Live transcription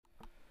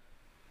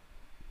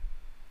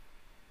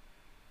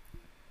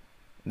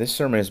This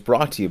sermon is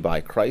brought to you by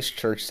Christ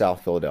Church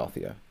South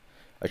Philadelphia,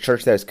 a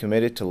church that is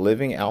committed to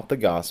living out the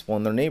gospel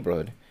in their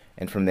neighborhood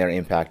and from there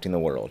impacting the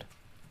world.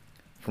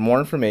 For more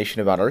information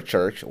about our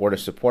church or to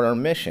support our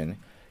mission,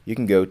 you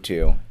can go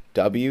to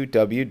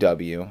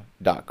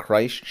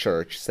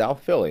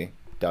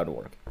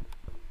www.christchurchsouthphilly.org.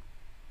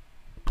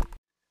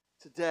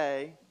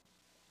 Today,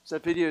 as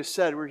that video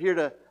said, we're here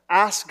to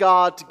ask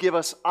God to give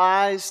us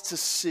eyes to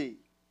see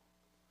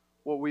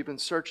what we've been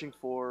searching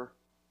for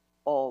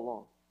all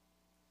along.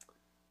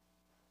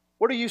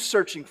 What are you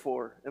searching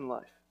for in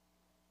life?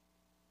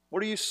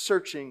 What are you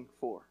searching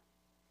for?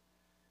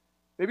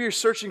 Maybe you're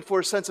searching for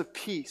a sense of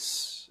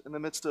peace in the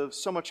midst of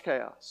so much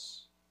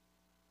chaos.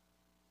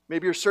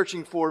 Maybe you're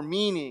searching for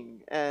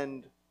meaning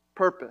and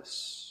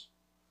purpose.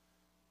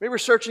 Maybe you're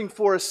searching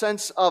for a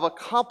sense of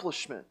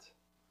accomplishment,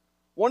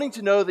 wanting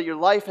to know that your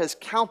life has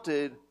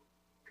counted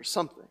for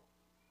something.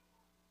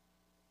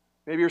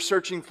 Maybe you're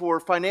searching for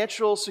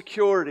financial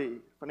security,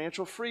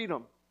 financial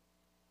freedom.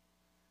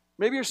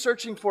 Maybe you're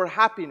searching for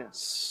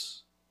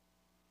happiness.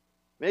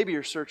 Maybe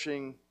you're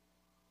searching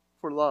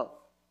for love.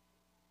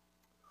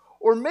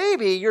 Or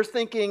maybe you're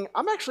thinking,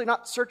 I'm actually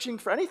not searching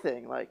for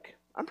anything. Like,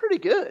 I'm pretty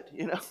good,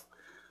 And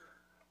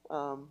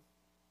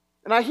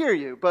I hear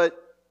you, but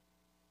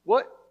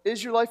what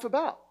is your life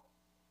about?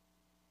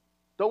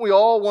 Don't we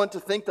all want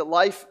to think that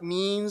life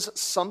means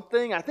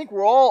something? I think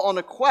we're all on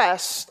a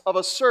quest of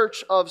a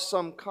search of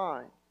some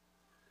kind.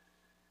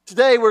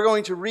 Today we're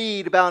going to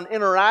read about an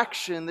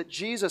interaction that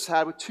Jesus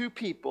had with two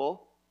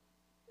people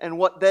and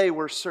what they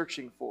were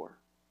searching for.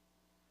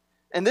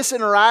 And this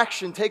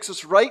interaction takes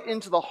us right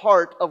into the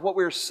heart of what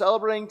we're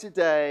celebrating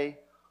today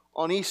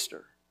on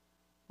Easter,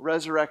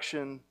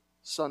 Resurrection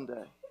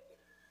Sunday.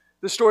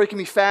 This story can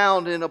be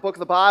found in a book of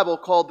the Bible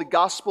called the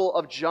Gospel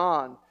of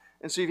John.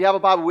 And so if you have a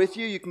Bible with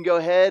you, you can go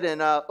ahead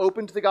and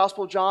open to the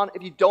Gospel of John.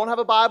 If you don't have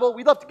a Bible,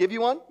 we'd love to give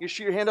you one. You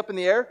shoot your hand up in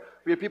the air.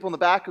 We have people in the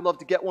back who'd love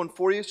to get one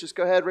for you. So just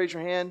go ahead, raise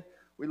your hand.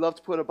 We'd love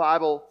to put a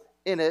Bible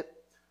in it.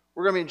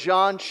 We're going to be in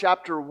John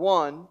chapter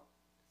 1.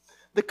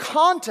 The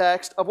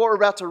context of what we're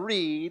about to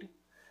read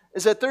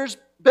is that there's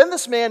been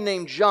this man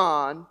named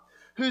John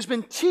who's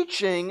been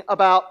teaching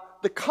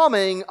about the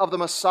coming of the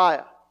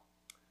Messiah.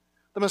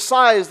 The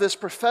Messiah is this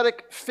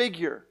prophetic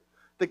figure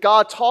that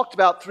God talked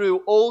about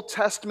through Old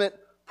Testament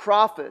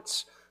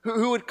prophets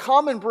who would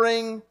come and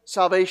bring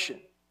salvation,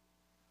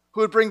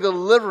 who would bring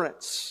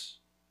deliverance,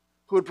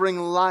 who would bring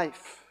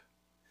life.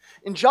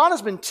 And John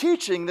has been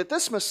teaching that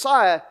this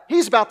Messiah,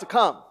 he's about to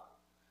come.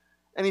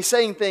 And he's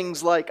saying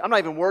things like, I'm not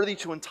even worthy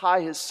to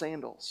untie his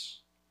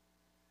sandals.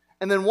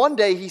 And then one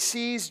day he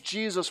sees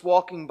Jesus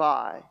walking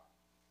by.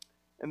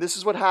 And this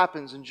is what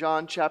happens in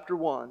John chapter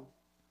 1,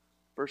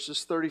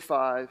 verses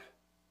 35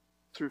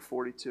 through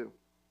 42.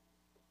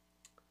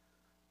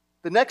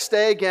 The next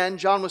day again,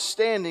 John was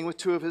standing with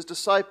two of his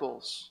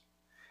disciples.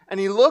 And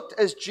he looked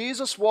as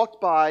Jesus walked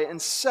by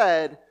and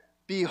said,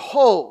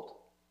 Behold,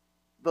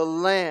 the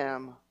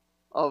Lamb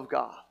of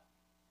God.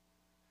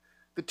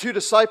 The two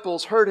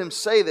disciples heard him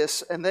say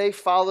this, and they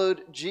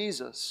followed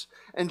Jesus.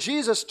 And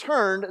Jesus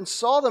turned and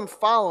saw them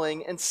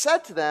following and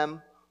said to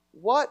them,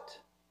 What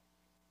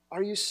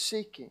are you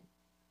seeking?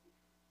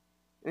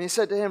 And he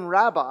said to him,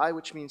 Rabbi,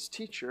 which means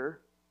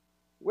teacher,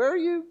 where are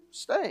you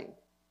staying?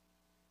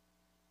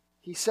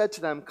 He said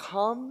to them,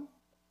 Come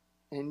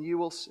and you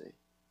will see.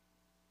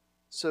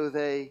 So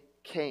they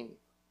came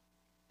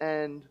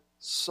and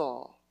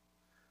saw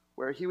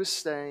where he was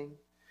staying,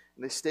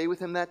 and they stayed with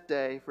him that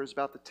day for it was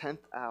about the 10th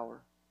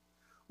hour.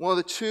 One of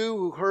the two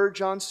who heard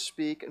John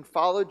speak and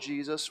followed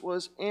Jesus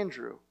was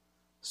Andrew,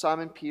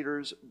 Simon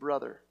Peter's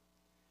brother.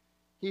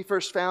 He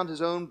first found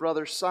his own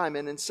brother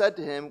Simon and said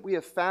to him, We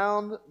have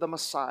found the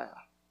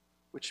Messiah,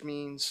 which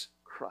means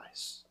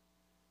Christ.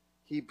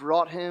 He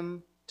brought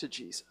him to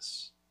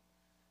Jesus.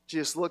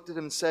 Jesus looked at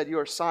him and said, You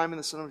are Simon,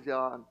 the son of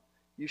John.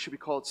 You should be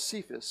called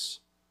Cephas,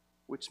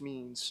 which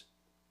means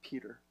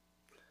Peter.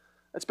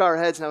 Let's bow our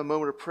heads and have a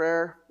moment of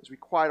prayer as we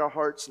quiet our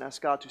hearts and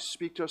ask God to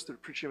speak to us through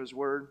the preaching of his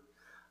word. I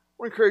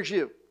want to encourage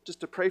you just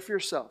to pray for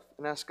yourself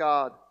and ask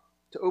God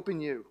to open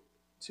you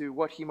to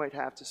what he might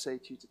have to say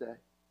to you today.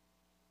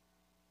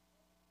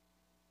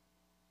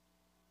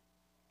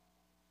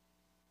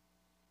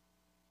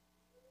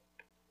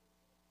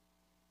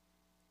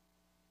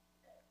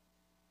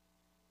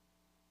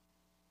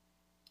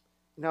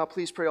 Now,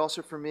 please pray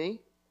also for me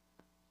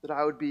that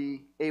I would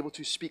be able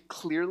to speak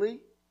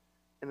clearly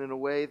and in a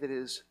way that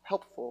is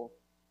helpful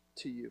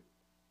to you.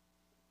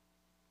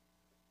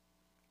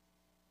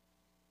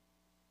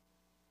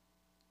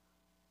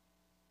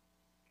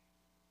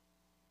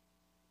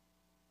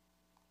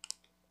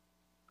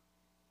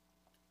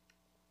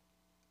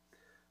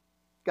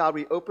 God,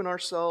 we open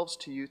ourselves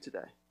to you today.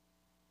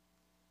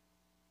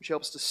 Would you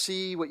help us to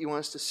see what you want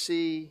us to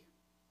see?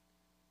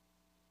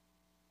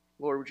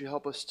 Lord, would you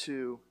help us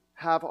to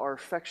have our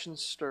affections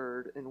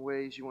stirred in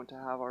ways you want to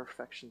have our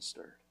affections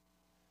stirred?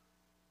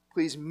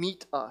 Please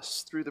meet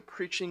us through the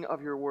preaching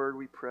of your word,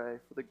 we pray,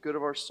 for the good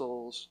of our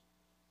souls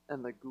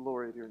and the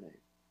glory of your name.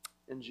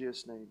 In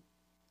Jesus' name,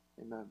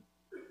 amen.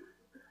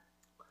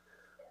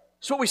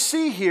 So what we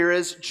see here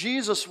as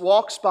Jesus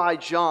walks by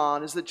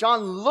John is that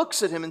John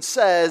looks at him and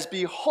says,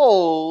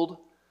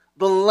 "Behold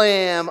the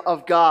Lamb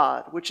of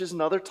God," which is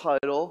another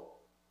title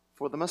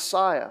for the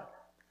Messiah.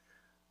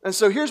 And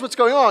so here's what's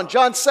going on.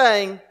 John's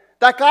saying,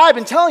 that guy I've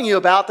been telling you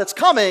about that's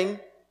coming,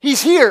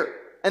 he's here,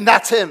 and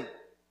that's him.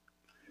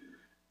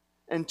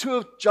 And two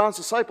of John's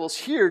disciples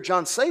hear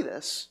John say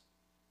this,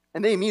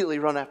 and they immediately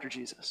run after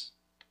Jesus.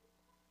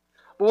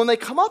 But when they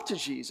come up to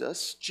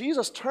Jesus,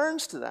 Jesus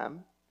turns to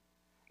them,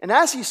 and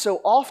as he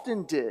so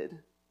often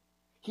did,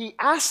 he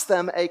asks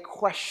them a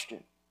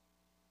question.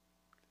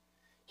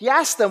 He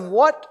asks them,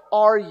 "What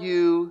are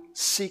you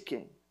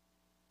seeking?"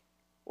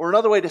 Or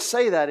another way to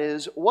say that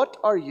is, "What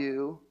are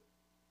you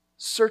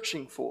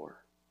searching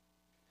for?"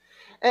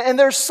 And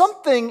there's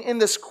something in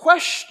this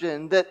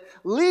question that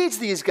leads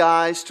these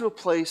guys to a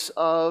place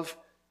of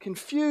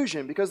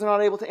confusion because they're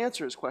not able to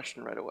answer his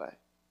question right away.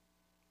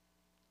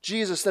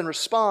 Jesus then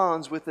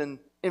responds with an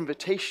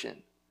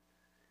invitation.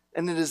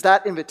 And it is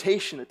that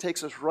invitation that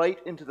takes us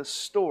right into the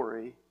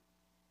story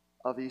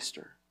of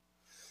Easter.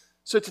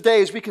 So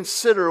today, as we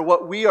consider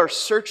what we are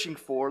searching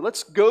for,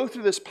 let's go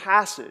through this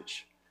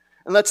passage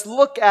and let's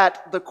look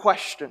at the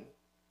question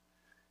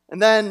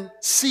and then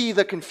see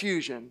the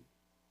confusion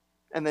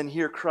and then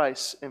hear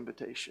Christ's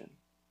invitation.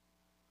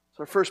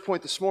 So our first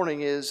point this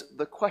morning is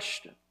the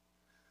question.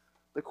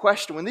 The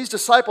question. When these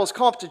disciples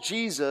come up to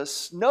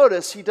Jesus,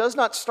 notice he does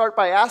not start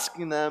by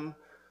asking them,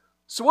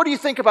 "So what do you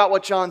think about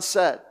what John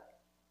said?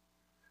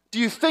 Do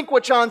you think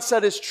what John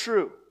said is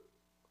true?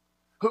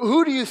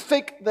 Who do you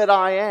think that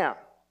I am?"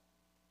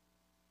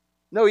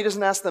 No, he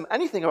doesn't ask them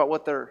anything about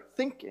what they're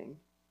thinking.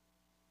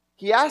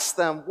 He asks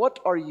them, "What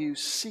are you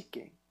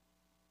seeking?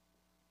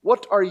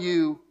 What are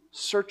you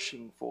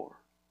searching for?"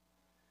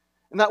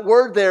 And that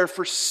word there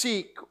for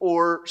seek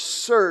or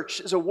search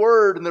is a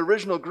word in the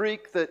original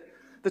Greek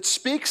that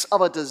speaks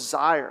of a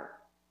desire.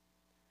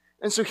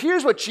 And so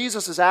here's what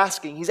Jesus is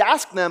asking. He's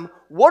asking them,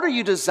 what are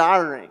you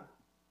desiring?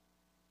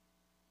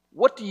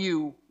 What do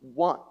you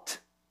want?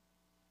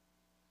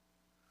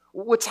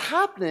 What's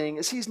happening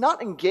is he's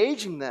not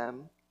engaging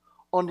them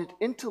on an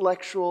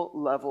intellectual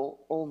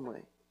level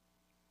only.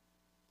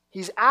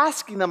 He's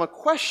asking them a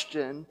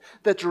question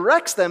that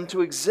directs them to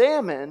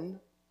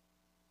examine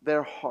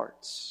their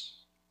hearts.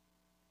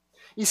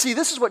 You see,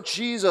 this is what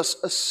Jesus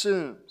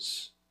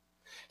assumes.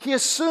 He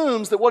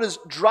assumes that what is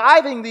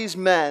driving these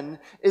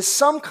men is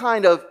some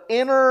kind of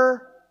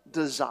inner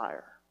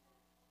desire.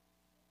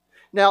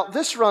 Now,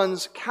 this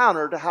runs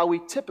counter to how we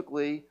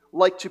typically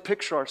like to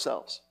picture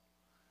ourselves.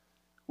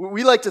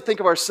 We like to think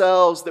of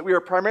ourselves that we are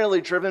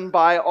primarily driven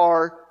by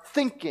our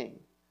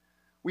thinking.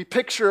 We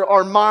picture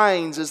our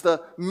minds as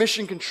the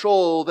mission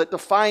control that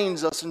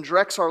defines us and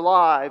directs our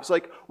lives.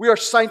 Like we are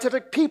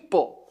scientific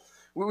people.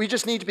 We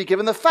just need to be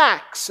given the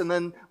facts and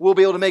then we'll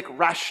be able to make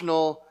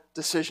rational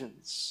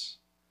decisions.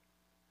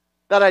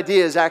 That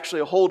idea is actually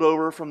a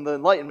holdover from the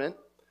Enlightenment,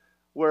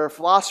 where a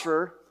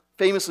philosopher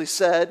famously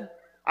said,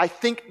 "I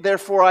think,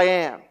 therefore I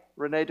am,"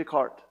 René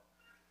Descartes.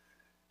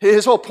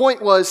 His whole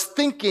point was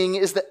thinking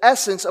is the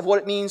essence of what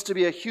it means to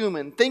be a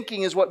human.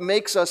 Thinking is what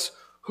makes us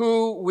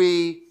who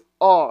we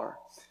are.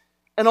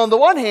 And on the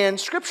one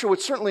hand, Scripture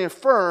would certainly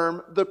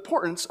affirm the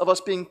importance of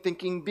us being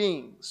thinking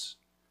beings.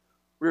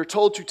 We are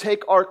told to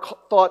take our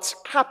thoughts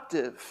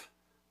captive,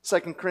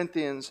 2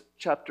 Corinthians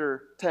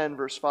chapter 10,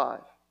 verse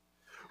 5.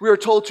 We are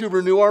told to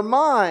renew our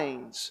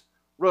minds,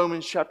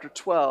 Romans chapter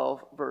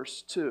 12,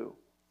 verse 2.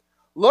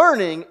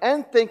 Learning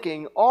and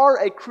thinking are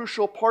a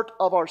crucial part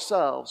of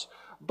ourselves,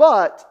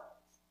 but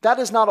that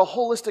is not a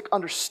holistic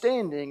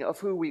understanding of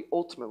who we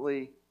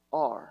ultimately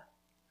are.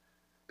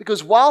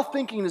 Because while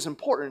thinking is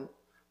important,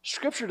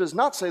 Scripture does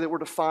not say that we're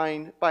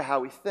defined by how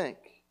we think.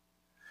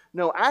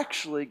 No,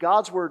 actually,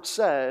 God's Word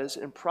says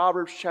in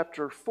Proverbs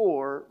chapter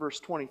 4, verse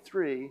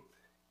 23,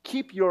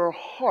 "Keep your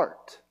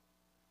heart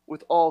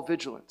with all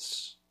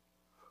vigilance,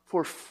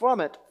 for from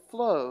it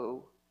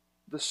flow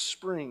the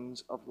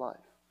springs of life."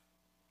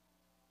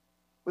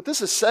 What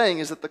this is saying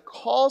is that the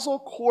causal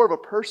core of a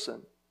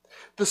person,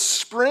 the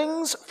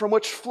springs from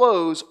which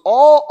flows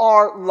all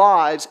our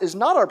lives, is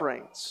not our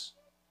brains,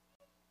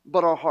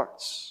 but our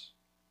hearts.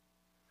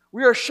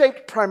 We are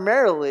shaped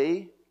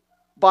primarily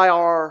by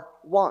our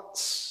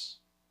wants,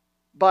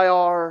 by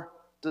our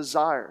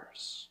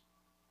desires.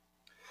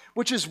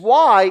 Which is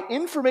why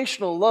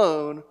information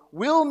alone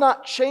will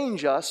not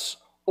change us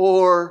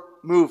or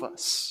move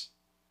us.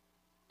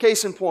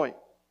 Case in point,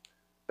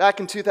 back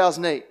in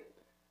 2008,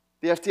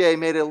 the FDA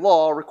made a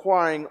law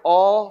requiring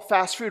all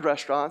fast food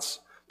restaurants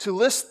to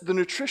list the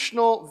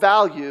nutritional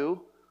value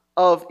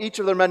of each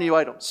of their menu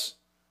items.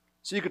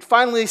 So you could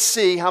finally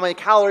see how many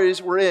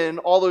calories were in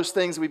all those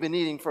things that we've been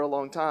eating for a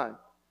long time.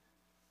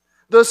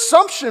 The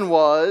assumption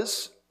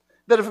was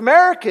that if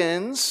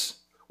Americans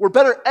were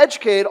better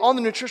educated on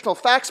the nutritional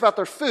facts about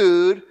their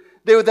food,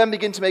 they would then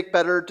begin to make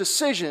better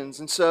decisions.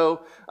 And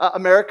so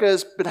America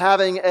has been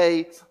having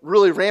a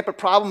really rampant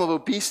problem of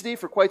obesity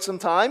for quite some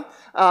time,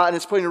 and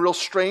it's putting a real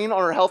strain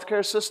on our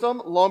healthcare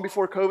system long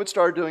before COVID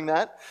started doing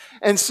that.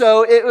 And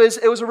so it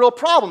was a real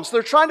problem. So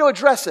they're trying to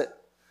address it.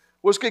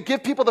 Was going to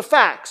give people the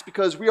facts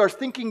because we are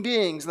thinking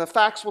beings, and the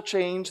facts will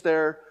change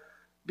their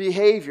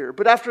behavior.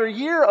 But after a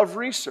year of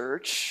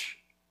research,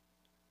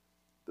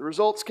 the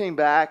results came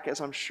back,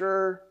 as I'm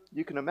sure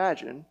you can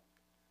imagine,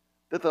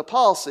 that the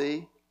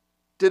policy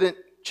didn't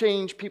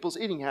change people's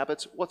eating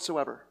habits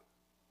whatsoever.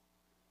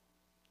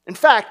 In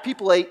fact,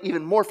 people ate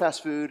even more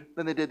fast food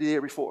than they did the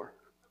year before.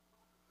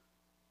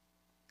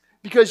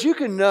 Because you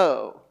can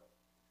know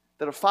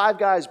that a Five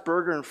Guys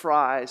burger and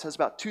fries has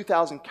about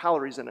 2,000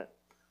 calories in it.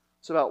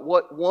 It's about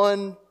what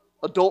one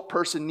adult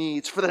person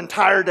needs for the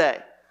entire day.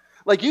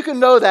 Like you can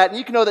know that, and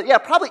you can know that, yeah,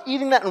 probably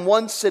eating that in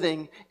one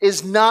sitting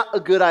is not a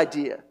good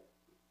idea.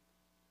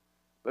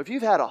 But if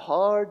you've had a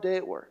hard day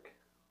at work,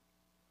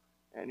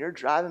 and you're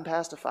driving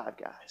past a Five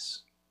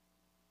Guys,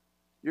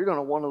 you're going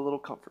to want a little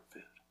comfort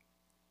food.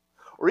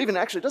 Or even,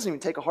 actually, it doesn't even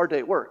take a hard day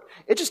at work.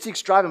 It just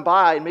takes driving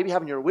by and maybe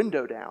having your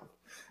window down.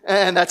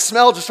 And that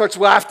smell just starts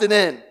wafting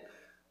in.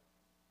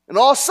 And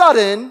all of a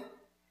sudden,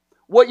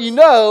 what you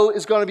know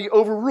is going to be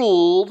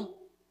overruled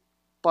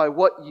by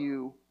what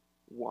you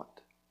want.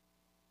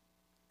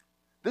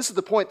 This is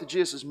the point that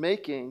Jesus is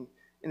making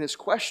in his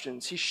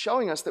questions. He's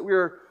showing us that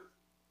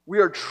we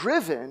are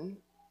driven,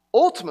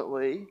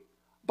 ultimately,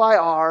 by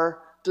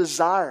our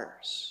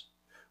desires,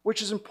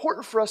 which is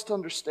important for us to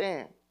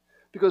understand.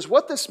 Because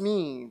what this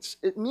means,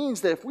 it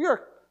means that if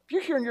you're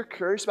here and you're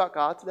curious about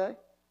God today,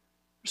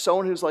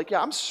 someone who's like,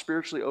 yeah, I'm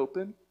spiritually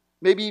open,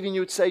 maybe even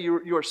you would say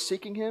you are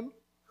seeking him,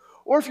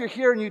 or if you're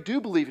here and you do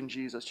believe in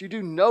Jesus, you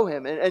do know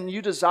him, and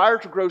you desire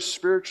to grow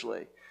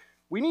spiritually,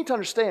 we need to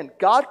understand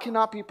God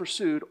cannot be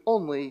pursued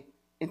only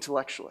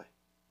intellectually.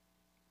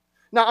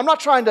 Now, I'm not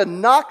trying to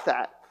knock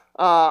that.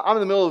 I'm in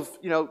the middle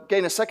of,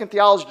 getting a second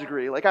theology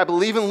degree. Like, I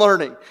believe in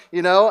learning,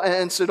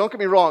 and so don't get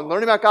me wrong.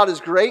 Learning about God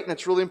is great, and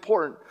it's really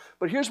important.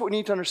 But here's what we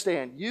need to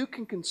understand. You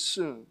can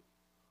consume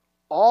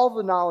all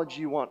the knowledge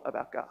you want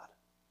about God.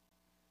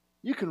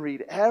 You can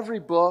read every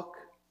book,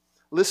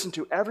 listen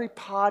to every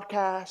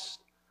podcast,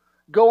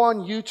 go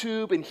on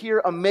YouTube and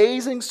hear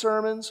amazing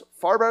sermons,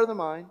 far better than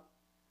mine.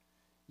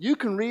 You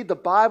can read the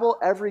Bible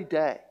every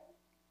day.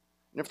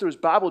 And if there was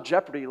Bible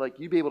Jeopardy,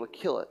 you'd be able to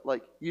kill it.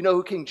 You know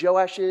who King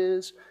Joash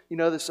is,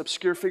 this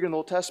obscure figure in the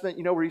Old Testament,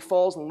 you know where he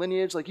falls in the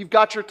lineage, you've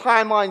got your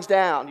timelines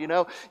down,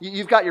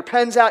 you've got your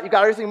pens out, you've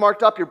got everything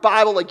marked up, your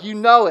Bible, you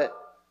know it.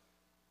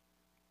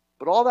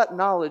 But all that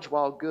knowledge,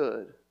 while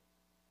good,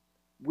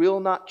 will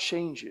not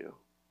change you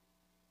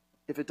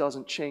if it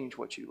doesn't change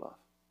what you love.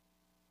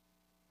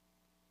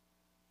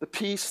 The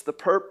peace, the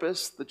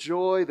purpose, the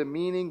joy, the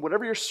meaning,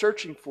 whatever you're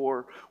searching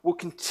for will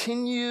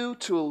continue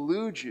to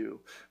elude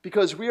you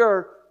because we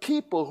are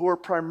people who are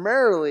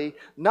primarily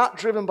not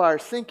driven by our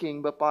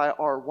thinking but by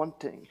our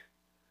wanting.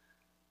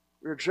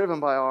 We are driven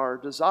by our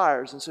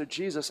desires. And so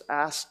Jesus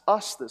asks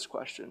us this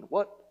question: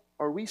 what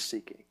are we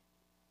seeking?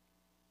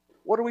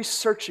 What are we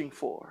searching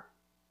for?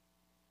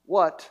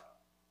 What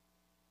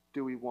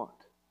do we want?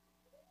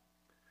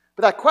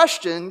 But that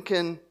question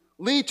can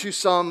lead to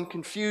some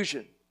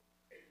confusion.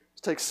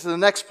 Takes us to the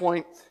next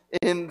point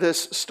in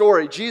this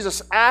story.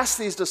 Jesus asks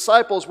these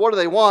disciples, what do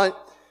they want?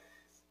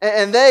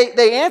 And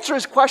they answer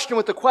his question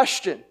with a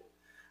question.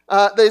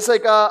 They say,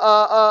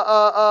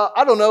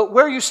 I don't know,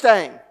 where are you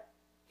staying?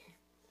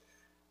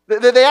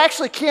 They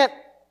actually can't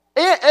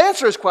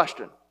answer his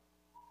question.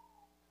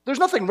 There's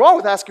nothing wrong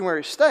with asking where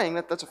he's staying.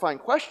 That's a fine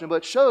question, but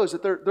it shows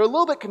that they're a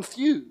little bit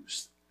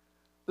confused.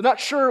 They're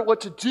not sure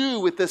what to do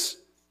with this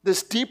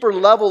deeper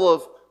level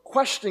of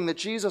questioning that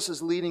Jesus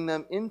is leading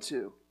them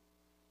into.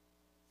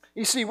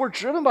 You see, we're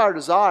driven by our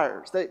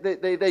desires.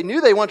 They knew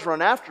they wanted to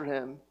run after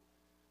him,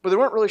 but they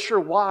weren't really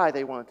sure why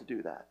they wanted to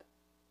do that.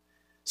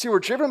 See, we're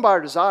driven by our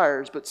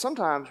desires, but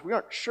sometimes we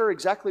aren't sure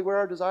exactly where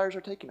our desires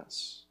are taking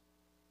us.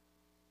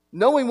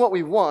 Knowing what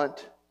we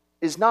want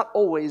is not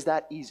always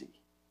that easy.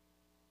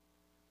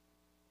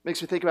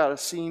 Makes me think about a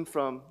scene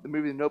from the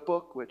movie The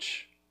Notebook,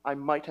 which I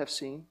might have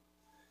seen,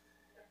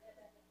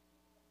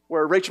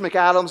 where Rachel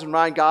McAdams and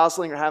Ryan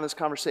Gosling are having this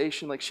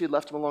conversation. She had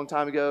left him a long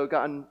time ago,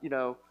 gotten,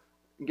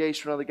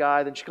 engaged to another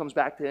guy, then she comes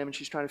back to him and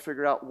she's trying to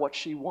figure out what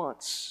she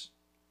wants.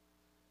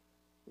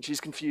 And she's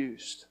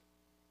confused.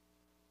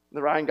 And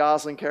the Ryan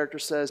Gosling character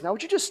says, now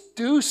would you just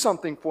do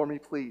something for me,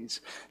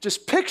 please?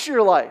 Just picture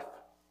your life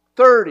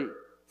 30,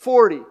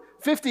 40,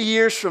 50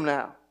 years from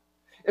now.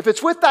 If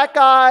it's with that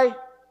guy,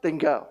 then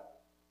go.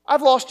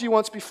 I've lost you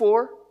once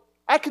before.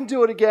 I can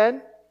do it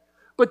again.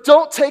 But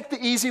don't take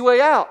the easy way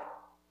out.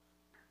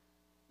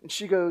 And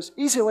she goes,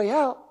 easy way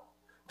out?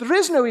 There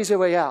is no easy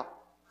way out.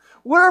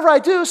 Wherever I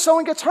do,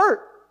 someone gets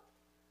hurt.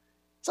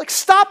 It's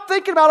stop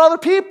thinking about other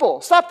people.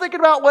 Stop thinking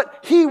about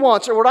what he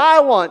wants or what I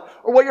want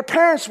or what your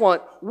parents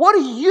want. What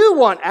do you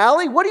want,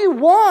 Allie? What do you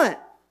want?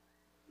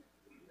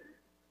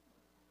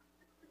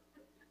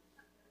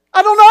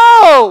 I don't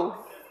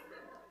know.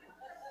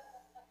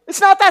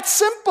 It's not that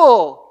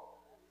simple.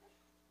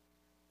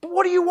 But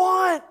what do you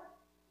want?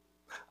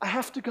 I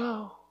have to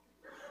go.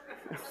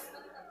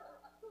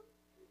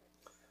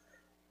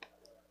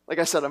 Like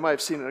I said, I might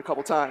have seen it a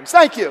couple times.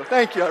 Thank you,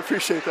 I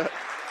appreciate that.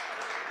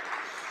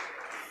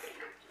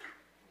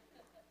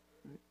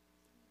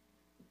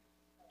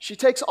 She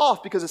takes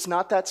off because it's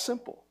not that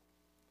simple.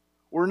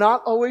 We're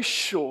not always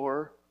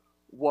sure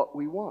what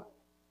we want.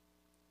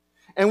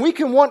 And we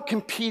can want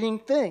competing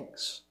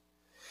things.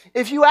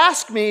 If you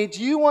ask me,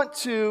 do you want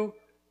to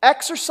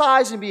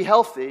exercise and be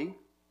healthy,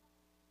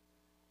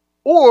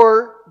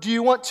 or do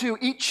you want to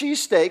eat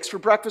cheesesteaks for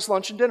breakfast,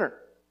 lunch, and dinner?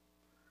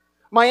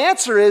 My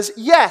answer is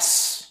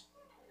yes.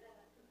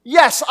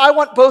 Yes, I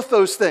want both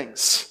those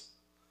things.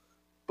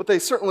 But they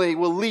certainly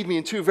will lead me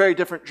in two very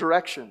different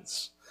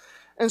directions.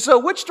 And so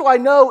which do I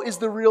know is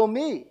the real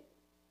me?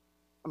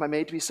 Am I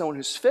made to be someone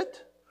who's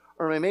fit,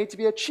 or am I made to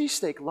be a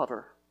cheesesteak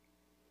lover?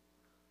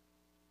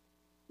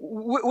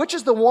 Which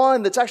is the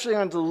one that's actually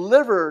going to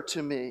deliver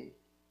to me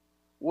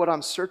what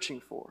I'm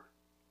searching for?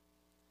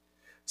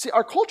 See,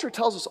 our culture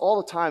tells us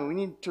all the time we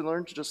need to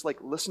learn to just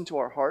listen to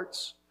our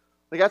hearts.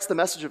 That's the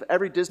message of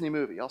every Disney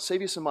movie. I'll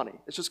save you some money.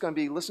 It's just going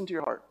to be listen to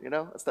your heart,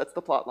 That's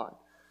the plot line.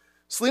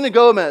 Selena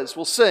Gomez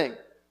will sing,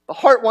 the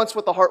heart wants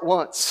what the heart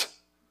wants.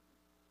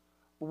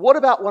 What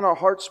about when our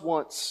hearts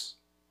wants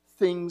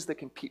things that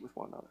compete with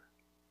one another?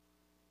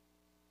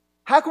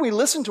 How can we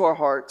listen to our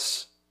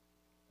hearts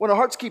when our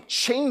hearts keep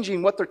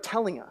changing what they're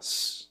telling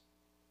us?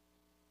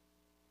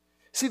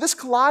 See, this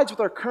collides with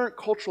our current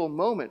cultural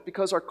moment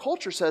because our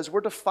culture says we're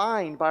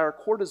defined by our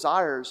core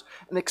desires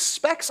and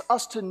expects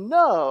us to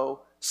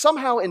know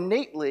somehow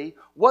innately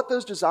what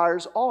those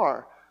desires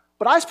are.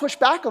 But I push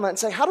back on that and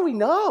say, how do we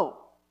know?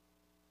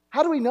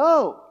 How do we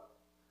know?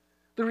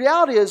 The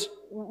reality is,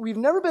 we've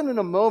never been in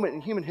a moment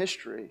in human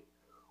history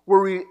where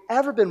we've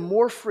ever been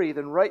more free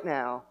than right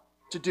now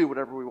to do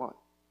whatever we want.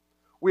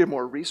 We have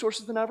more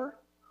resources than ever.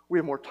 We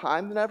have more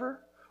time than ever.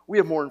 We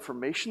have more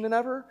information than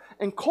ever.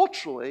 And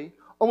culturally,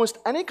 almost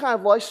any kind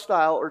of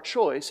lifestyle or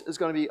choice is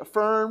going to be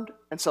affirmed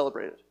and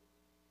celebrated.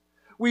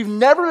 We've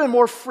never been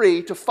more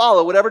free to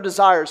follow whatever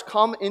desires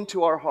come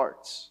into our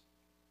hearts.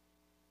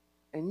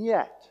 And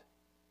yet,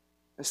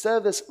 instead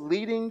of this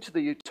leading to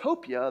the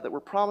utopia that we're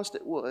promised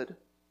it would,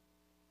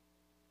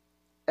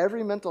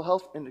 every mental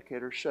health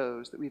indicator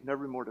shows that we've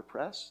never been more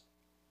depressed,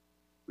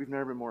 we've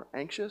never been more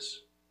anxious,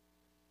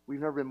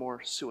 we've never been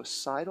more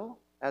suicidal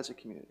as a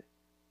community.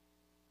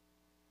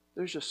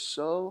 There's just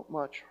so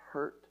much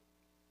hurt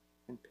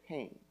and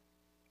pain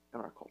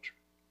in our culture.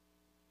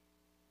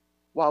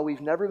 While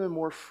we've never been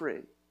more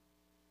free,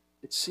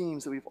 it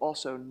seems that we've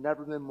also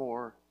never been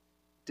more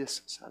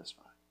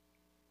dissatisfied.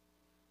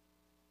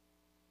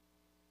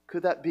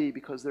 Could that be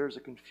because there's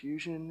a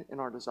confusion in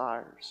our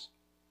desires?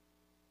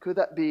 Could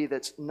that be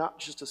that's not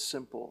just as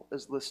simple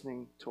as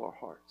listening to our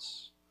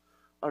hearts?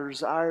 Our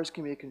desires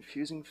can be a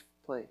confusing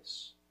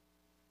place.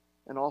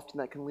 And often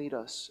that can lead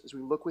us, as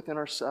we look within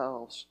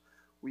ourselves,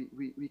 we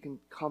can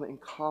come in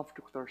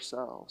conflict with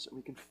ourselves, and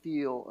we can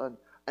feel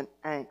an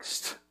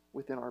angst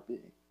within our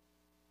being.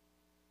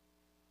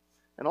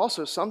 And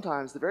also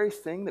sometimes the very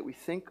thing that we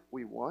think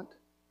we want,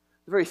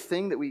 the very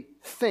thing that we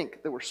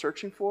think that we're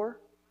searching for,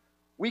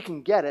 we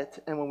can get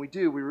it, and when we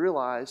do, we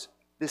realize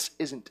this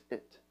isn't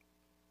it.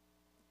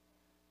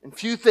 And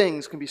few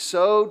things can be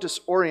so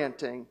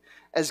disorienting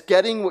as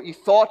getting what you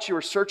thought you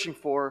were searching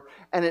for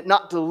and it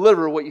not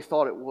deliver what you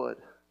thought it would.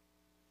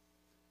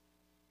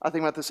 I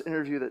think about this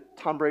interview that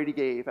Tom Brady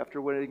gave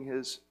after winning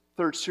his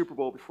third Super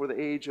Bowl before the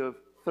age of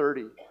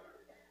 30.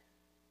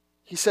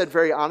 He said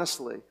very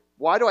honestly,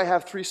 why do I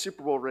have 3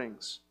 Super Bowl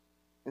rings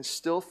and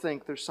still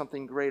think there's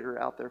something greater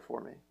out there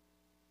for me?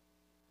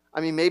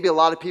 I mean, maybe a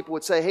lot of people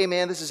would say, hey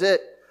man, this is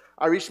it.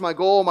 I reached my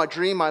goal, my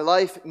dream, my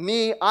life.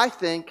 Me, I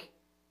think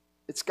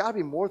it's got to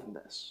be more than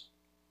this.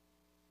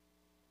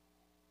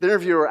 The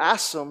interviewer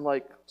asks him,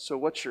 so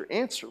what's your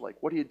answer?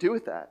 What do you do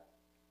with that?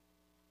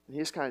 And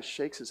he just kind of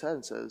shakes his head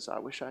and says, I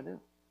wish I knew.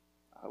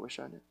 I wish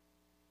I knew.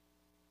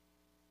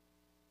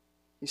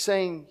 He's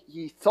saying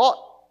he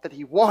thought that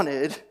he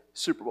wanted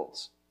Super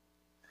Bowls.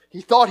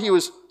 He thought he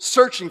was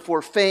searching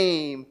for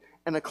fame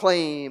and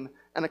acclaim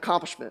and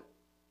accomplishment.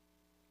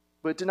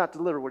 But it did not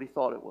deliver what he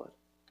thought it would.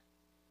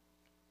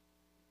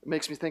 It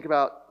makes me think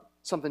about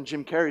something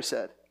Jim Carrey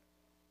said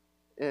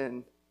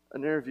in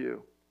an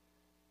interview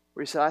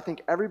where he said, I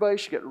think everybody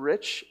should get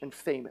rich and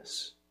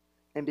famous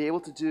and be able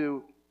to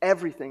do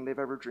everything they've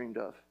ever dreamed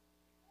of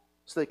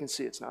so they can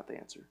see it's not the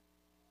answer.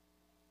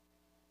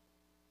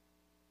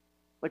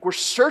 We're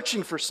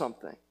searching for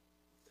something.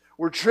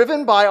 We're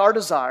driven by our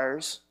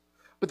desires,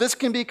 but this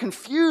can be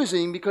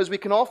confusing because we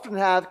can often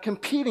have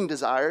competing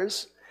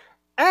desires,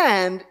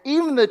 and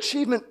even the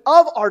achievement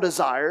of our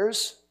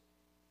desires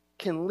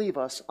can leave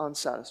us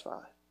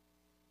unsatisfied.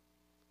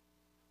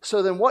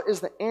 So then what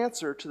is the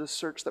answer to the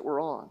search that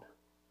we're on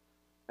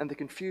and the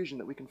confusion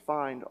that we can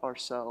find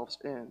ourselves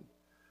in?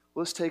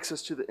 Well, this takes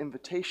us to the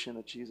invitation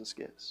that Jesus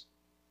gives.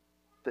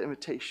 The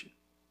invitation.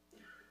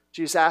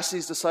 Jesus asks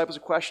these disciples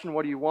a question,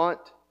 what do you want?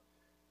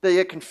 They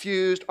get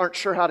confused, aren't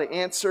sure how to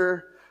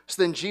answer.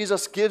 So then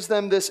Jesus gives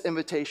them this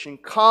invitation,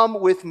 come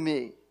with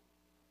me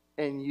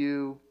and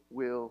you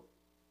will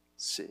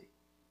see.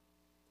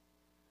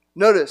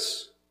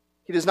 Notice,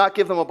 he does not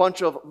give them a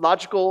bunch of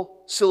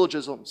logical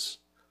syllogisms,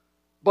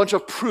 a bunch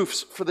of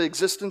proofs for the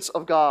existence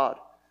of God.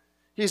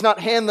 He does not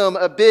hand them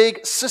a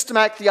big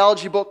systematic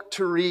theology book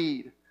to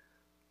read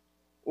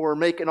or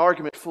make an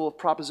argument full of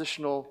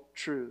propositional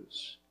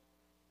truths.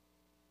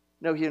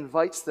 No, he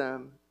invites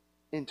them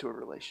into a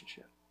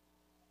relationship.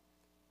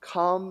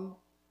 Come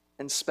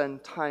and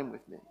spend time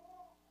with me.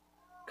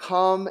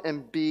 Come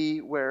and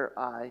be where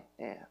I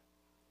am.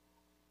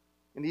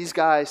 And these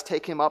guys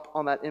take him up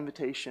on that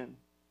invitation.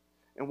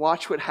 And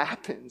watch what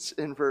happens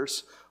in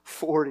verse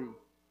 40.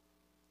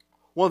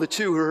 One of the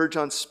two who heard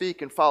John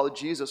speak and followed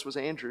Jesus was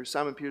Andrew,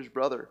 Simon Peter's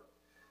brother.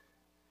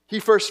 He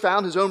first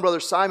found his own brother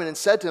Simon and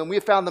said to him, we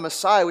have found the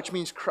Messiah, which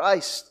means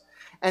Christ.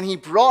 And he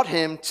brought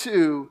him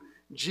to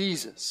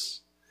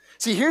Jesus.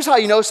 See, here's how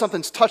you know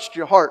something's touched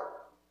your heart.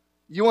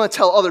 You want to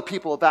tell other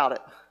people about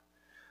it.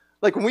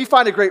 Like when we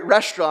find a great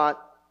restaurant,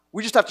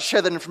 we just have to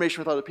share that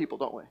information with other people,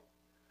 don't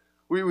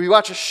we? We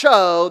watch a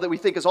show that we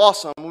think is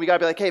awesome, and we got to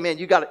be like, hey man,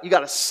 you got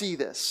to see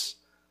this.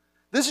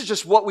 This is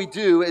just what we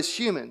do as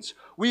humans.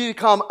 We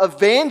become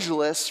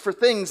evangelists for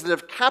things that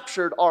have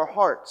captured our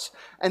hearts.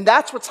 And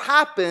that's what's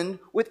happened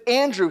with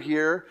Andrew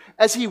here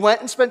as he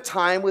went and spent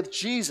time with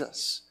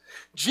Jesus.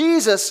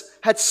 Jesus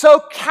had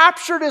so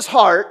captured his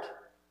heart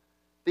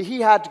that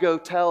he had to go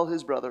tell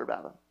his brother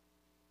about him.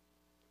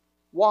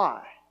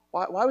 Why?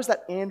 Why was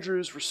that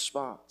Andrew's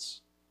response?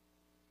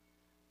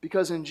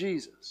 Because in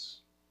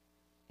Jesus,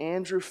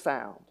 Andrew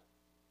found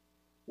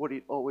what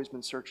he'd always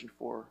been searching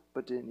for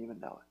but didn't even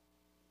know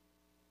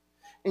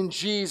it. In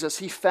Jesus,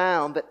 he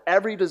found that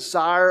every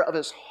desire of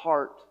his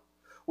heart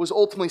was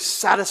ultimately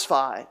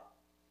satisfied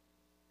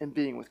in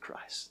being with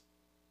Christ.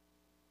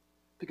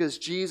 Because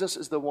Jesus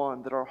is the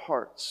one that our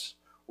hearts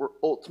were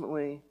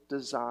ultimately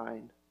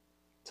designed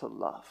to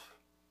love.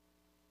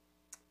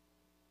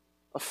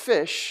 A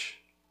fish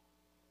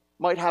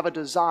might have a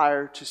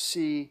desire to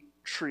see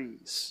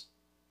trees.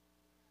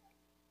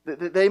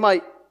 They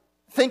might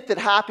think that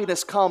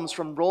happiness comes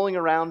from rolling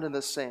around in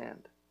the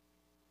sand.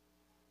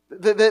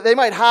 They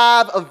might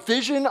have a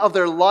vision of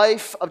their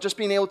life of just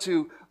being able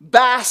to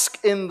bask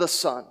in the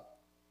sun.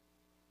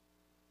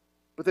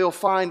 But they'll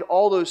find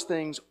all those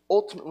things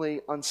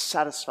ultimately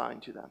unsatisfying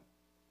to them.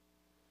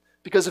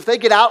 Because if they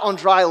get out on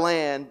dry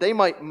land, they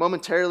might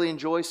momentarily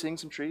enjoy seeing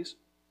some trees.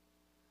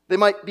 They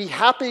might be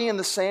happy in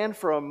the sand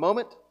for a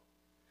moment.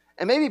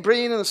 And maybe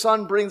being in the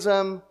sun brings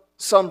them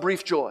some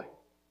brief joy.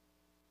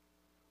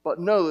 But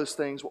no, those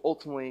things will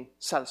ultimately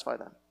satisfy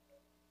them.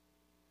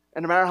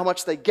 And no matter how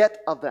much they get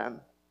of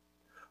them,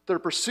 their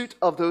pursuit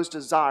of those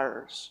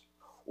desires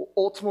will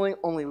ultimately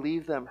only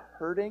leave them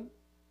hurting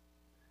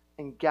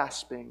and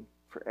gasping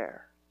for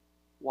air.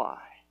 Why?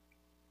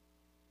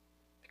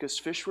 Because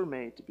fish were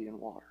made to be in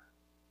water.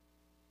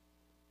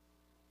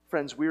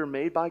 Friends, we were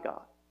made by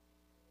God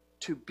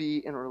to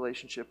be in a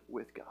relationship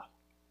with God.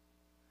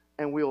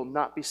 And we will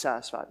not be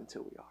satisfied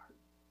until we are.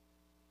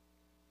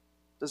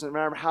 Doesn't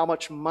matter how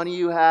much money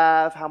you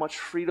have, how much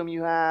freedom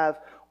you have,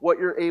 what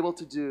you're able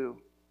to do.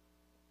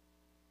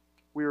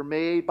 We were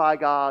made by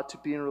God to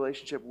be in a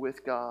relationship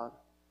with God,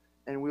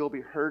 and we will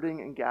be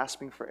hurting and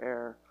gasping for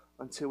air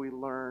until we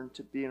learn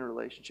to be in a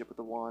relationship with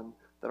the one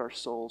that our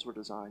souls were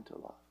designed to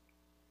love.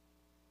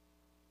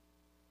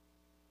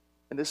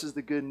 And this is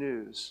the good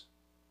news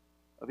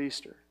of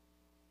Easter,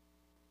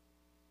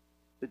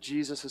 that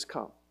Jesus has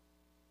come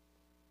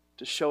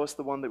to show us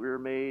the one that we were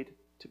made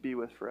to be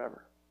with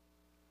forever.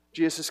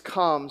 Jesus has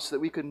come so that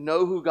we could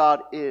know who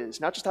God is,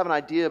 not just have an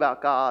idea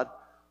about God,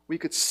 we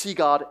could see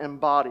God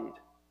embodied,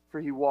 for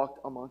he walked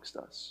amongst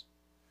us.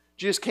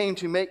 Jesus came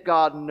to make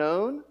God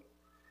known,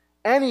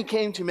 and he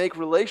came to make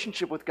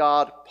relationship with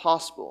God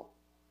possible,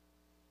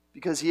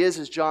 because he is,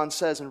 as John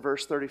says in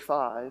verse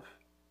 35,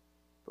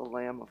 the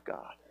Lamb of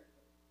God.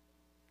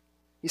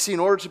 You see,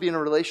 in order to be in a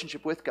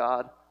relationship with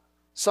God,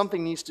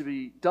 something needs to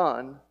be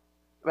done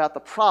about the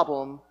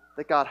problem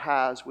that God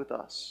has with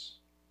us.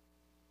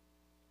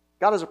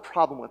 God has a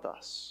problem with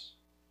us.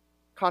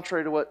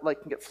 Contrary to what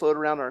can get floated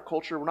around in our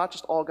culture, we're not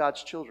just all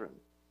God's children.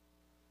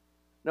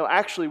 No,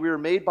 actually, we were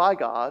made by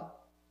God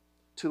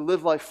to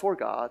live life for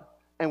God,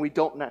 and we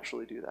don't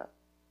naturally do that.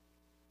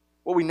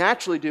 What we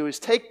naturally do is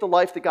take the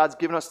life that God's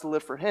given us to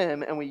live for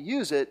him, and we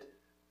use it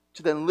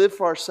to then live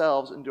for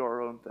ourselves and do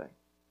our own thing.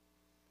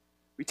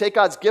 We take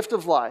God's gift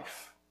of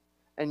life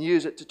and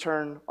use it to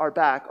turn our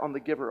back on the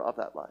giver of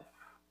that life.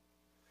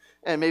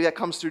 And maybe that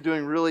comes through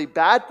doing really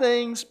bad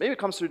things. Maybe it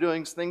comes through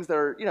doing things that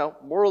are,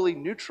 morally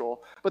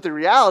neutral. But the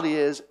reality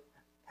is,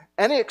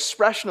 any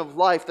expression of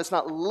life that's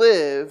not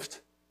lived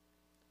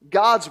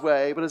God's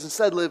way, but is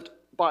instead lived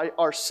by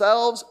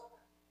ourselves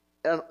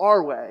and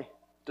our way,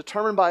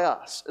 determined by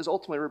us, is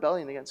ultimately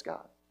rebellion against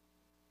God.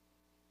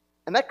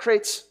 And that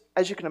creates,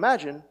 as you can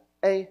imagine,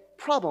 a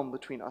problem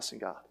between us and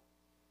God.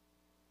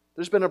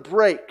 There's been a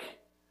break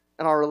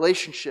in our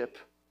relationship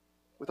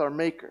with our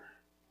Maker.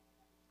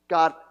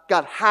 God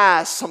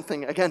has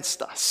something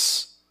against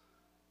us.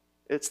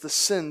 It's the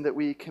sin that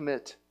we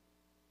commit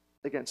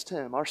against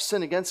him. Our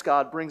sin against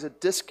God brings a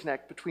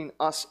disconnect between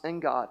us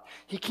and God.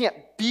 He can't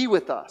be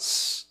with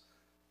us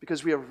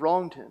because we have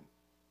wronged him.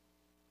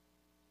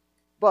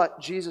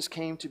 But Jesus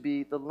came to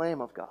be the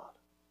Lamb of God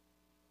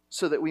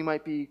so that we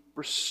might be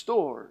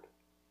restored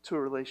to a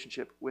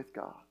relationship with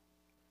God.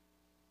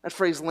 That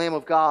phrase, Lamb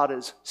of God,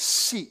 is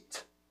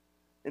seat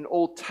in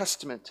Old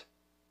Testament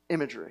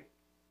imagery.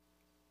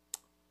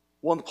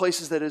 One of the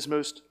places that is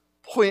most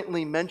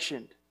poignantly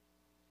mentioned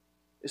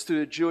is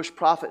through a Jewish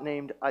prophet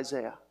named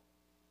Isaiah,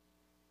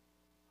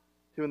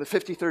 who in the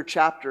 53rd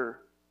chapter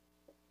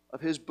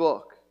of his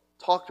book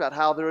talked about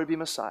how there would be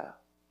Messiah.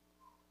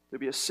 There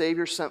would be a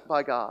Savior sent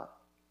by God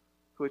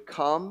who would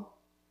come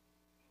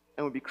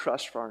and would be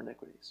crushed for our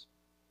iniquities,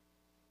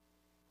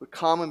 would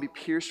come and be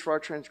pierced for our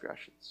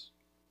transgressions,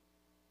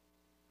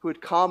 who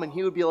would come and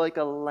he would be like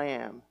a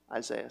lamb,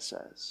 Isaiah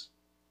says,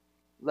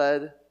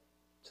 led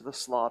to the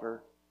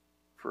slaughter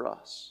for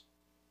us,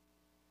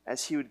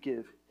 as he would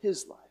give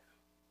his life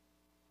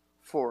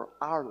for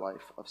our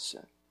life of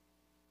sin.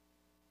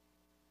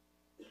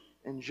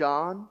 And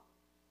John,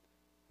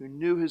 who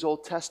knew his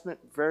Old Testament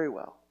very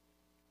well,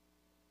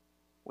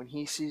 when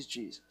he sees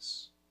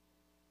Jesus,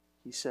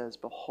 he says,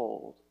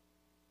 "Behold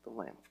the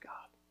Lamb of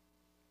God."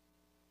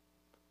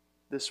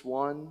 This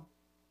one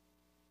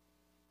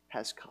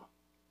has come.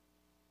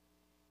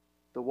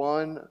 The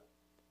one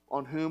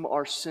on whom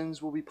our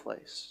sins will be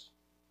placed.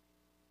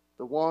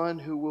 The one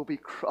who will be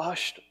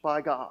crushed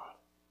by God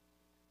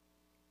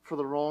for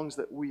the wrongs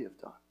that we have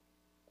done.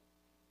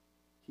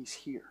 He's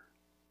here.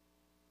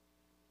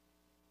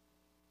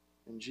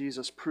 And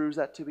Jesus proves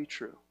that to be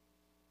true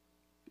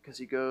because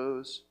he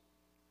goes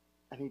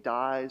and he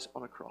dies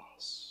on a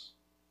cross.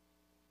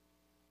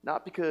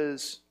 Not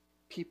because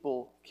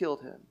people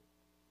killed him.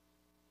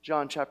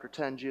 John chapter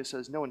 10, Jesus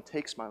says, "No one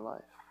takes my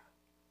life.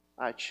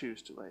 I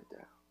choose to lay it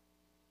down."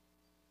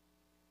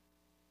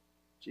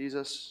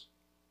 Jesus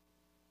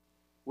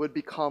would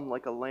become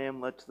like a lamb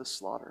led to the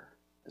slaughter,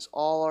 as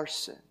all our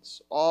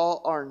sins,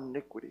 all our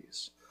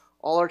iniquities,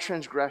 all our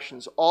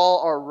transgressions, all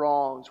our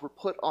wrongs were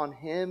put on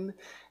him,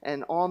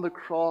 and on the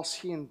cross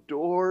he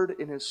endured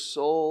in his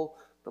soul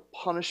the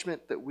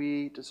punishment that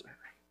we deserve.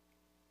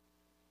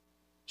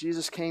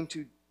 Jesus came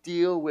to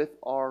deal with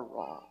our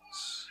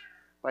wrongs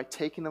by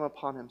taking them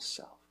upon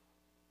himself,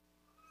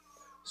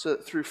 so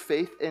that through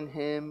faith in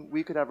him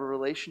we could have a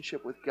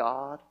relationship with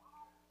God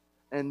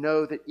and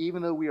know that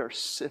even though we are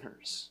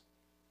sinners,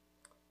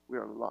 we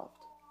are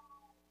loved,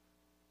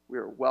 we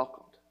are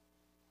welcomed,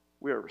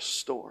 we are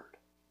restored,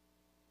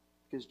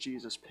 because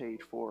Jesus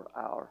paid for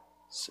our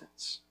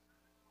sins.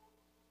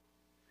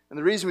 And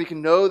the reason we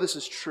can know this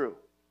is true,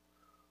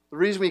 the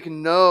reason we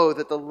can know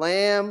that the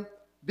Lamb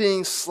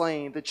being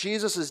slain, that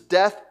Jesus'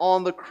 death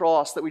on the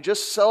cross that we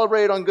just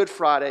celebrated on Good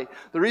Friday,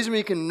 the reason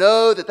we can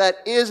know that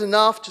that is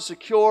enough to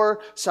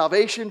secure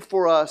salvation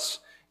for us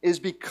is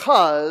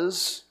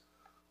because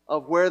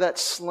of where that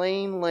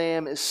slain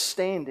lamb is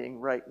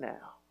standing right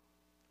now.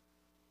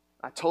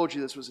 I told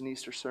you this was an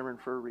Easter sermon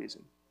for a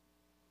reason.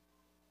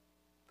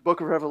 The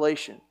book of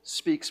Revelation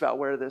speaks about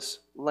where this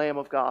Lamb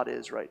of God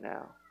is right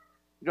now.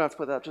 You don't have to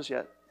put that up just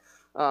yet.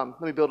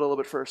 Let me build a little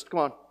bit first. Come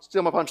on,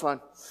 steal my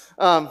punchline.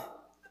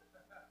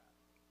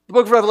 The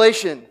book of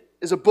Revelation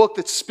is a book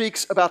that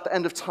speaks about the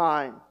end of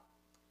time.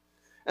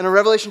 And in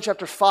Revelation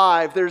chapter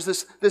 5, there's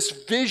this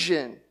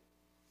vision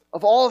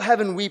of all of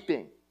heaven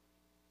weeping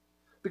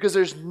because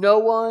there's no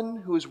one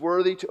who is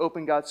worthy to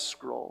open God's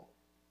scroll.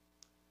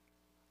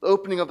 The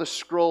opening of the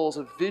scroll is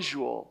a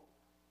visual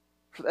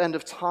for the end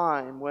of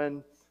time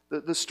when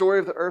the story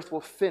of the earth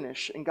will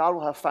finish and God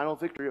will have final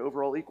victory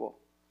over all evil.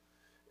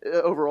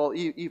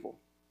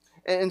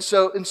 And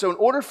so in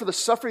order for the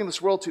suffering of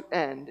this world to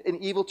end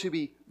and evil to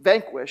be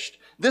vanquished,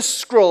 this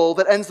scroll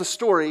that ends the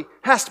story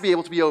has to be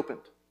able to be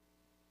opened.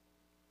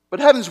 But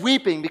heaven's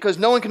weeping because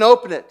no one can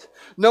open it.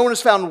 No one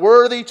is found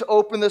worthy to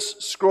open this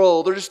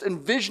scroll. They're just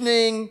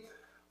envisioning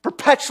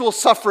perpetual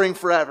suffering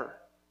forever.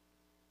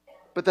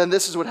 But then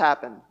this is what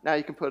happened. Now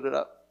you can put it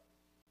up.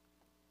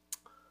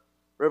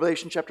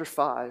 Revelation chapter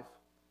 5,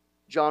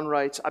 John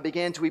writes, "I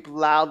began to weep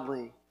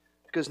loudly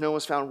because no one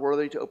was found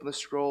worthy to open the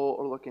scroll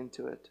or look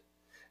into it.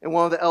 And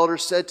one of the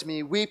elders said to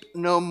me, 'Weep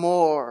no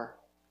more.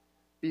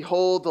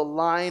 Behold, the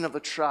Lion of the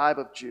tribe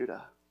of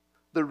Judah,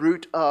 the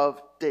Root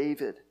of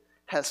David,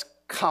 has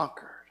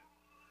conquered,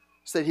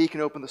 so that he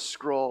can open the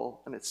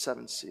scroll and its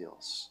 7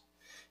 seals.'"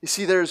 You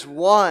see, there's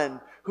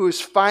one who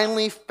is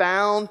finally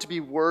found to be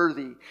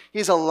worthy.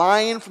 He's a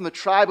lion from the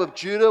tribe of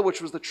Judah,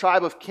 which was the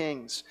tribe of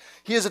kings.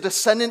 He is a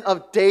descendant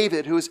of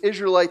David, who is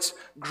Israelites'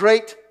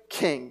 great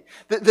king.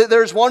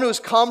 There's one who has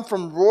come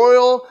from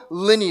royal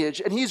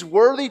lineage, and he's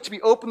worthy to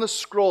be opened the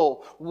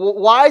scroll.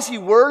 Why is he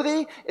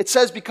worthy? It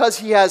says because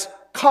he has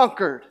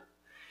conquered.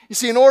 You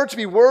see, in order to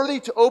be worthy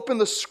to open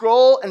the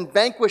scroll and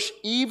vanquish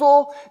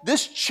evil,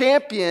 this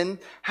champion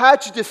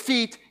had to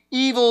defeat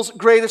evil's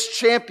greatest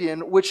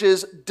champion, which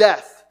is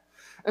death.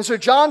 And so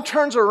John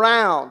turns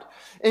around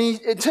And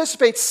he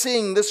anticipates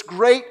seeing this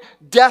great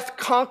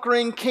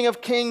death-conquering King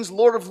of Kings,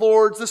 Lord of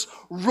Lords, this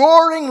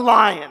roaring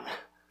lion.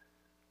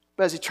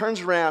 But as he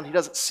turns around, he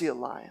doesn't see a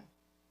lion.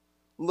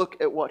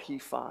 Look at what he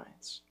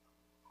finds.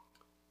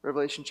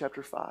 Revelation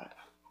chapter 5,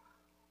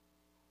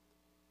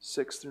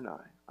 6 through 9.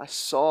 I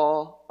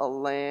saw a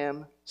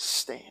lamb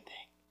standing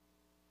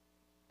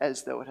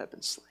as though it had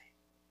been slain.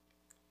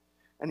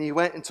 And he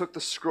went and took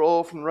the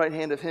scroll from the right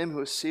hand of him who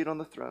was seated on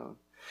the throne.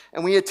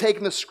 And when he had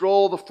taken the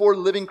scroll, the 4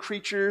 living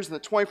creatures and the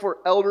 24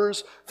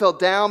 elders fell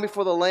down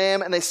before the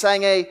Lamb, and they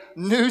sang a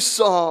new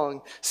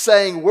song,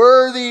 saying,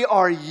 "Worthy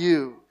are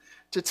you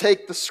to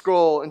take the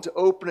scroll and to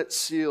open its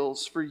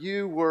seals, for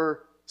you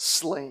were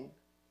slain.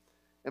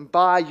 And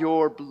by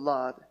your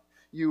blood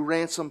you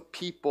ransomed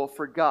people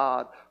for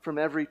God from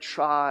every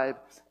tribe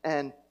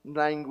and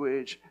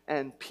language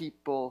and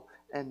people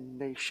and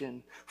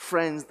nation."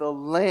 Friends, the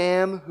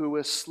Lamb who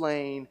was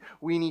slain,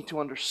 we need to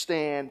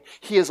understand,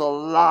 he is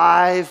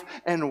alive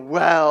and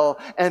well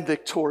and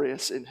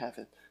victorious in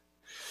heaven.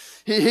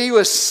 He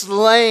was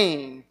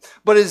slain,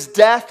 but his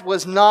death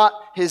was not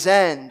his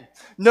end.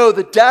 No,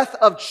 the death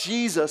of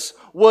Jesus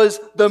was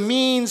the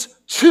means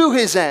to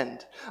his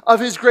end,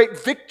 of his great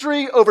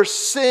victory over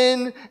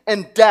sin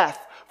and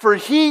death. For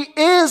he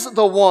is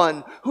the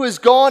one who has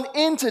gone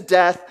into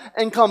death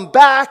and come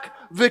back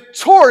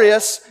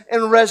victorious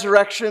in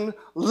resurrection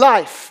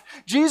life.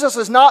 Jesus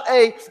is not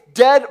a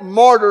dead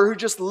martyr who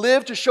just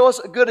lived to show us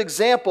a good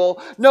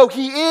example. No,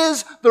 he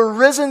is the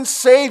risen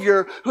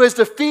Savior who has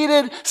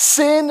defeated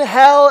sin,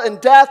 hell, and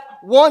death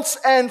once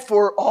and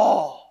for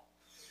all.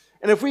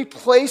 And if we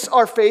place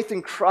our faith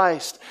in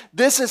Christ,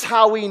 this is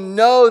how we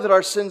know that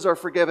our sins are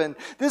forgiven.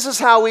 This is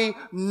how we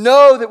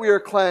know that we are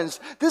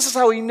cleansed. This is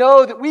how we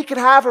know that we can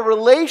have a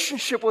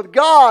relationship with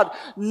God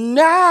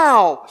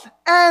now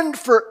and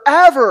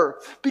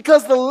forever,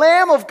 because the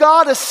Lamb of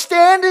God is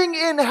standing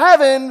in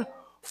heaven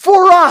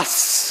for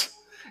us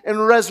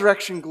in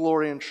resurrection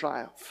glory and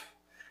triumph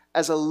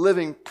as a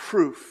living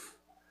proof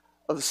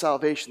of the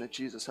salvation that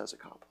Jesus has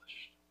accomplished.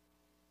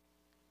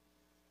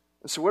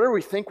 And so whatever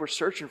we think we're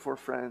searching for,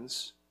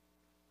 friends,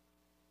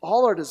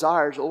 all our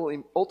desires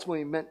are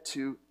ultimately meant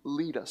to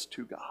lead us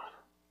to God.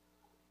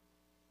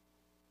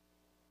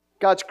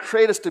 God's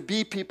created us to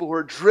be people who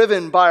are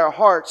driven by our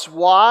hearts.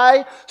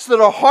 Why? So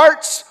that our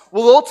hearts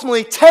will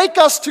ultimately take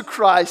us to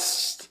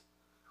Christ,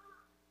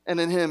 and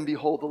in him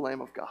behold the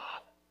Lamb of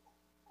God,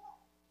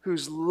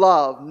 whose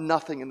love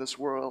nothing in this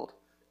world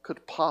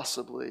could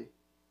possibly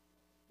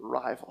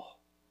rival.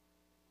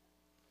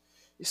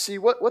 You see,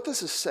 what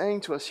this is saying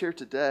to us here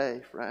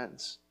today,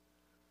 friends,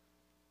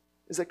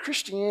 is that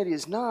Christianity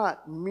is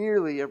not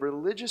merely a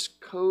religious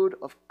code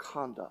of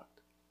conduct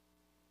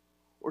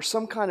or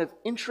some kind of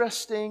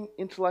interesting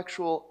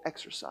intellectual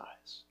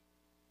exercise.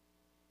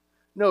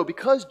 No,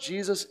 because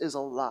Jesus is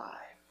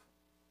alive,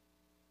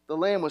 the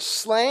Lamb was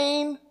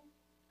slain,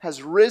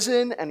 has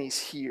risen, and he's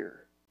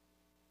here.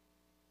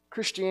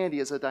 Christianity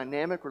is a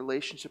dynamic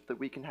relationship that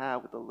we can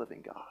have with the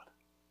living God.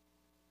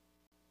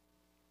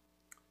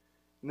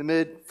 In the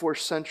mid-4th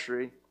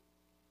century,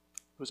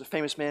 there was a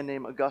famous man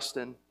named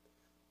Augustine.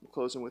 I'm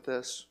closing with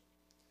this.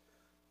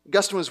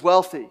 Augustine was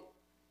wealthy,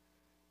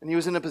 and he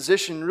was in a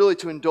position really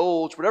to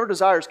indulge whatever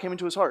desires came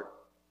into his heart.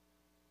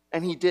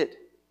 And he did.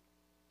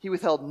 He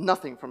withheld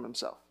nothing from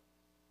himself.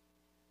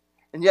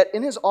 And yet,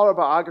 in his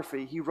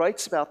autobiography, he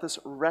writes about this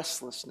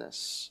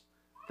restlessness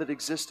that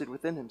existed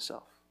within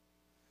himself.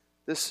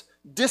 This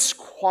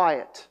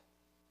disquiet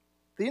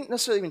that he didn't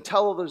necessarily even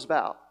tell others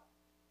about,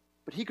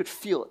 but he could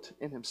feel it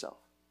in himself.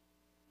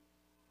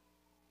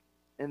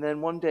 And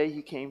then one day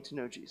he came to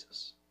know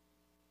Jesus.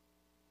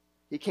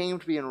 He came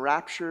to be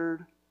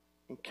enraptured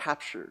and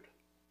captured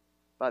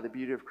by the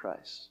beauty of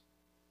Christ.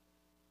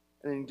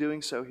 And in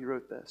doing so, he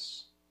wrote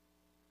this: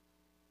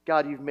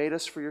 God, you've made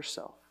us for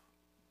yourself,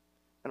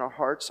 and our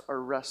hearts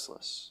are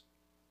restless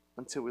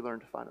until we learn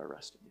to find our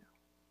rest in you.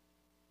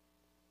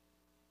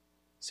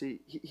 See,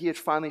 he had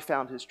finally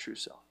found his true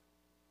self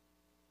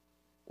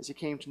as he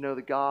came to know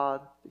the God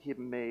that he had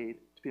been made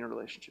to be in a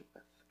relationship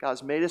with.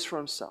 God's made us for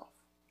himself.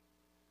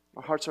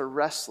 Our hearts are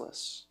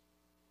restless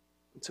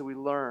until we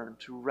learn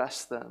to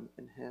rest them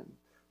in him.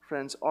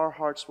 Friends, our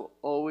hearts will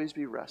always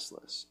be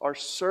restless. Our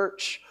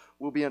search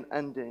will be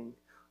unending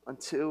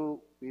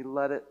until we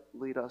let it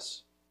lead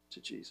us to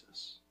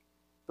Jesus,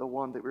 the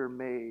one that we were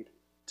made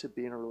to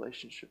be in a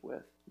relationship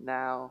with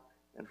now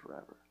and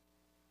forever.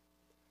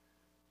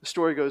 The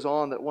story goes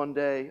on that one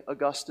day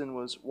Augustine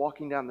was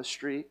walking down the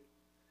street,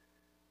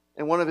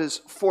 and one of his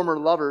former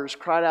lovers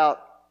cried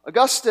out,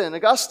 "Augustine,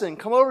 Augustine,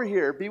 come over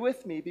here, be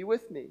with me, be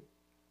with me."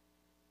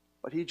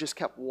 But he just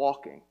kept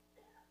walking.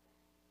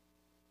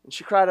 And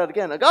she cried out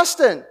again,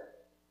 "Augustine,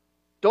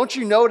 don't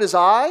you know it is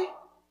I?"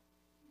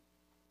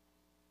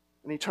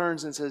 And he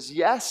turns and says,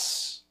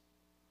 "Yes,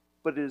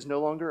 but it is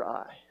no longer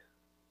I."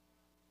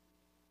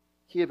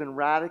 He had been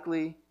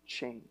radically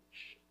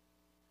changed.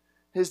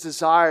 His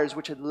desires,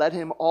 which had led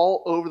him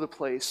all over the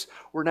place,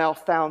 were now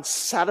found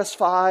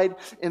satisfied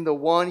in the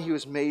one he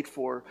was made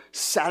for,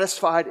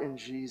 satisfied in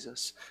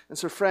Jesus. And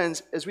so,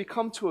 friends, as we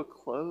come to a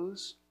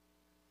close,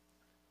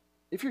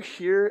 if you're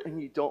here and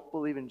you don't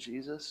believe in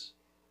Jesus,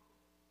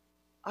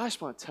 I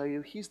just want to tell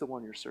you, he's the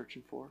one you're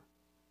searching for.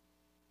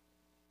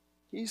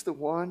 He's the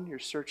one you're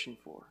searching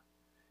for.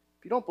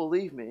 If you don't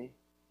believe me,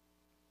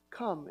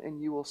 come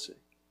and you will see.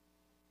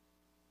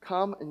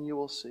 Come and you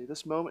will see.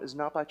 This moment is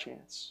not by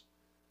chance.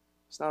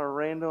 It's not a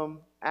random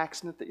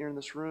accident that you're in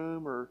this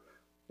room or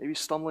maybe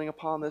stumbling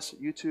upon this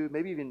at YouTube,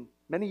 maybe even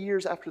many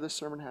years after this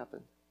sermon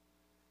happened.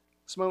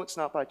 This moment's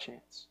not by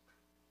chance.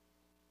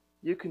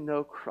 You can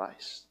know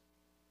Christ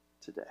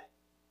today.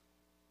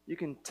 You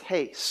can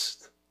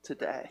taste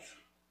today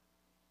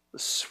the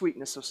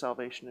sweetness of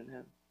salvation in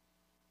him.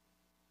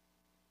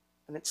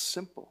 And it's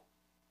simple.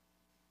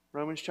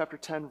 Romans chapter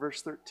 10,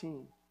 verse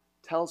 13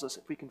 tells us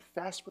if we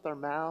confess with our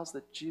mouths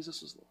that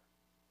Jesus is Lord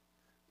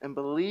and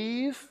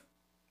believe,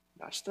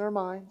 not just in our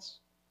minds,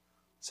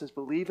 it says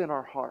believe in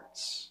our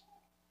hearts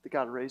that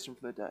God raised him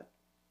from the dead,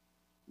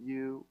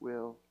 you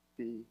will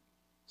be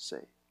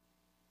saved.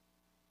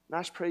 And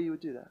I just pray you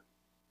would do that.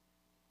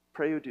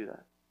 Pray you would do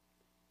that.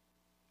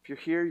 If you're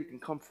here, you can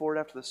come forward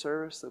after the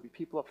service. There'll be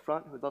people up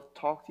front who would love to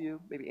talk to you,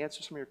 maybe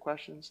answer some of your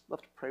questions,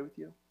 love to pray with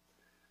you.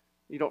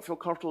 You don't feel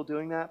comfortable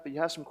doing that, but you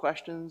have some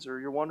questions or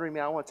you're wondering,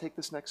 man, I want to take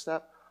this next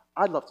step.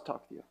 I'd love to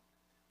talk to you.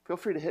 Feel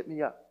free to hit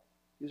me up.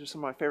 These are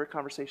some of my favorite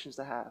conversations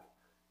to have.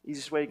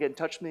 Easiest way to get in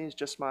touch with me is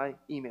just my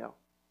email.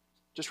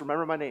 Just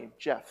remember my name,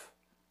 Jeff.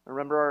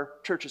 Remember our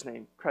church's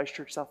name, Christ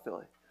Church South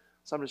Philly.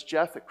 So I'm just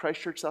Jeff at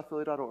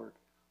christchurchsouthphilly.org.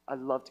 I'd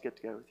love to get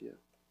together with you.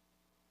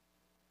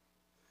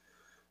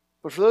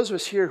 But for those of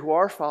us here who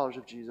are followers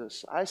of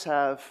Jesus, I just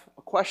have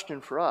a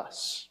question for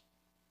us.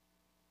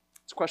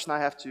 It's a question I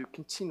have to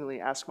continually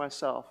ask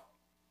myself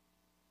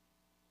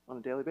on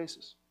a daily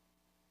basis.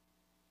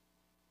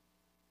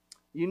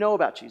 You know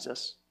about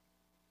Jesus,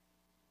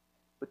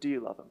 but do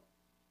you love him?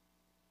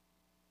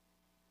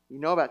 You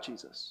know about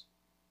Jesus,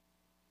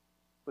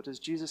 but does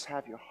Jesus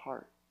have your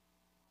heart?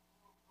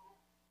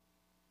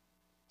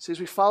 See, as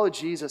we follow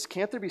Jesus,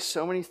 can't there be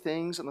so many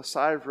things on the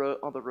side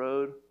of the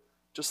road,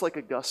 just like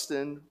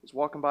Augustine was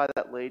walking by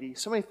that lady,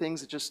 so many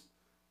things that just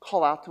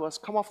call out to us,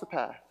 come off the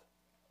path.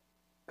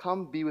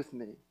 Come be with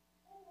me.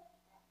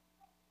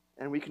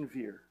 And we can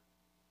veer.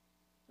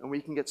 And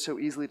we can get so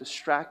easily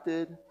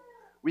distracted.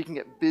 We can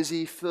get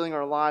busy filling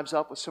our lives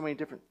up with so many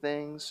different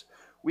things.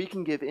 We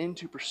can give in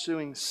to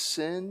pursuing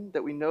sin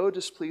that we know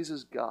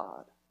displeases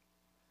God.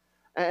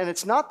 And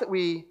it's not that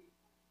we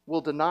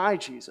will deny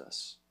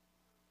Jesus,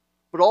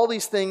 but all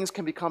these things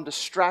can become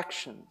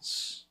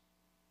distractions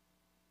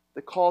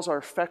that cause our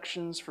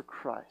affections for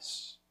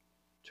Christ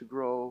to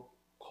grow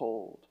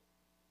cold.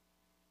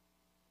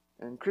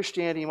 And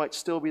Christianity might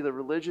still be the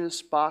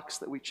religious box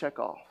that we check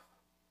off,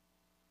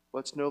 but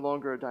it's no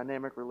longer a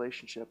dynamic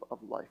relationship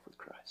of life with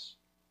Christ.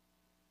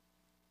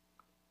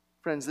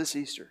 Friends, this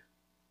Easter,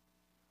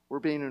 we're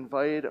being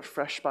invited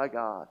afresh by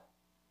God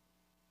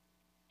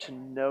to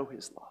know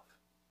his love,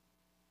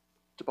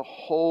 to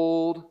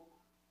behold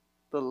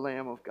the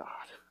Lamb of God.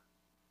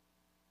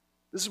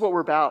 This is what we're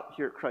about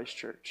here at Christ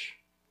Church.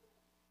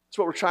 It's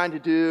what we're trying to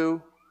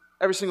do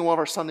every single one of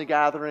our Sunday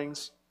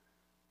gatherings.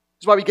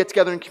 It's why we get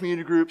together in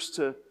community groups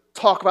to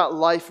talk about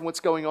life and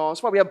what's going on.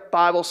 It's why we have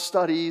Bible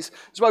studies.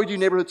 It's why we do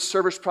neighborhood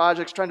service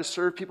projects, trying to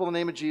serve people in the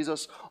name of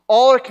Jesus.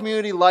 All our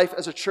community life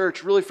as a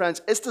church, really,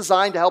 friends, it's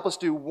designed to help us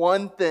do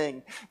one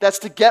thing. That's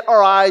to get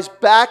our eyes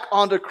back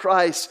onto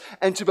Christ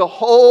and to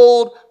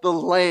behold the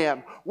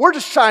Lamb. We're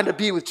just trying to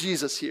be with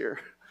Jesus here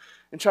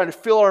and trying to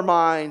fill our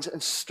minds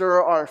and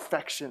stir our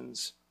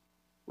affections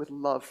with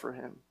love for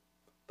him,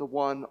 the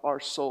one our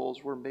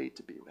souls were made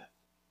to be with,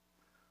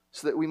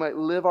 so that we might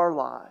live our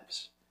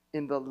lives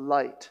in the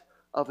light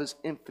of his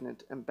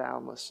infinite and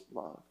boundless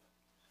love.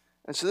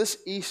 And so this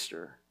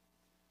Easter,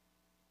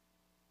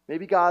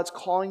 maybe God's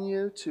calling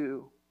you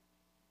to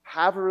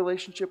have a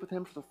relationship with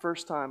him for the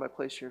first time by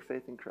placing your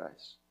faith in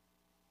Christ.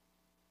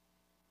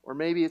 Or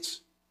maybe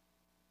it's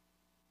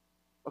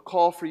a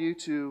call for you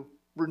to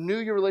renew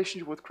your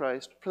relationship with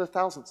Christ for the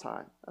 1,000th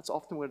time. That's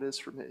often what it is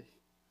for me.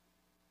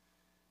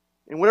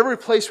 In whatever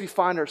place we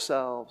find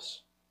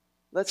ourselves,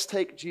 let's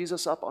take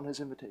Jesus up on his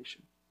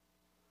invitation.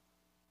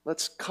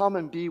 Let's come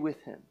and be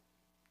with him.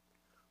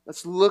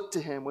 Let's look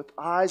to him with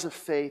eyes of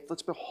faith.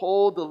 Let's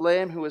behold the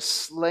Lamb who is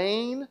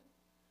slain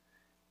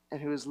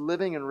and who is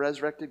living in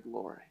resurrected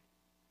glory.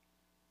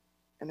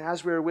 And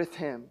as we are with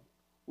him,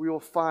 we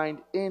will find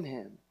in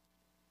him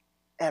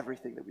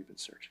everything that we've been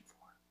searching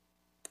for.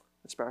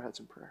 Let's bow our heads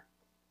in prayer.